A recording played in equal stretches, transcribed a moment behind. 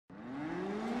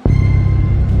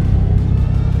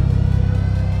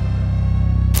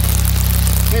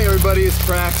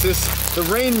praxis. The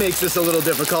rain makes this a little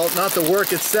difficult, not the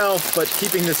work itself, but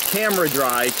keeping this camera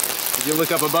dry. If you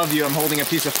look up above you, I'm holding a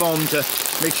piece of foam to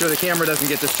make sure the camera doesn't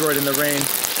get destroyed in the rain.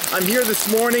 I'm here this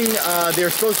morning. They're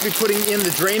supposed to be putting in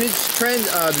the drainage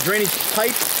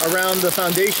pipe around the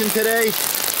foundation today.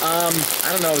 I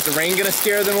don't know, is the rain gonna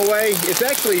scare them away? It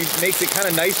actually makes it kind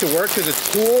of nice to work because it's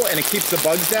cool and it keeps the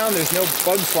bugs down. There's no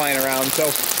bugs flying around, so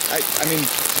I mean,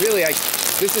 really,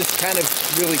 this is kind of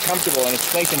really comfortable, and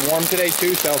it's nice and warm today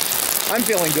too, so I'm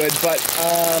feeling good. But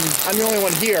I'm the only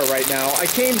one here right now. I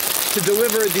came to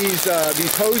deliver these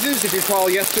hoses. If you recall,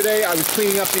 yesterday I was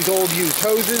cleaning up these old used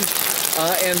hoses.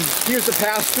 And here's the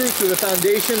pass-through the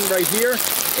foundation right here,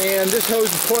 and this hose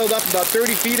is coiled up about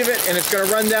 30 feet of it, and it's going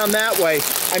to run down that way.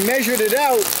 I measured it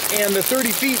out, and the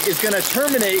 30 feet is going to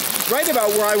terminate right about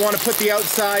where I want to put the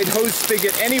outside hose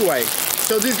spigot anyway.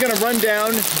 So this is going to run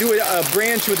down, do a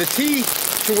branch with a T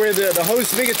to where the hose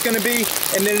spigot's going to be,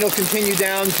 and then it'll continue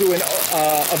down to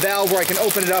a valve where I can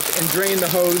open it up and drain the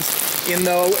hose in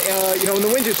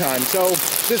the winter time. So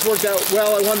this worked out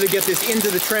well. I wanted to get this into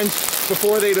the trench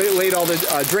before they laid all the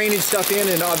drainage stuff in,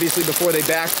 and obviously before they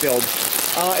backfilled.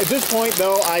 At this point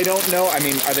though, I don't know, I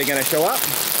mean, are they going to show up?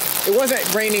 It wasn't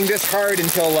raining this hard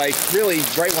until like really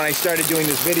right when I started doing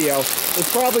this video.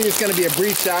 It's probably just going to be a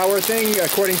brief shower thing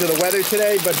according to the weather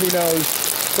today, but who knows.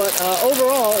 But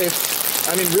overall, it's,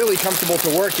 I mean, really comfortable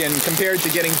to work in compared to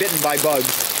getting bitten by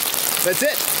bugs. That's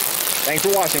it. Thanks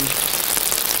for watching.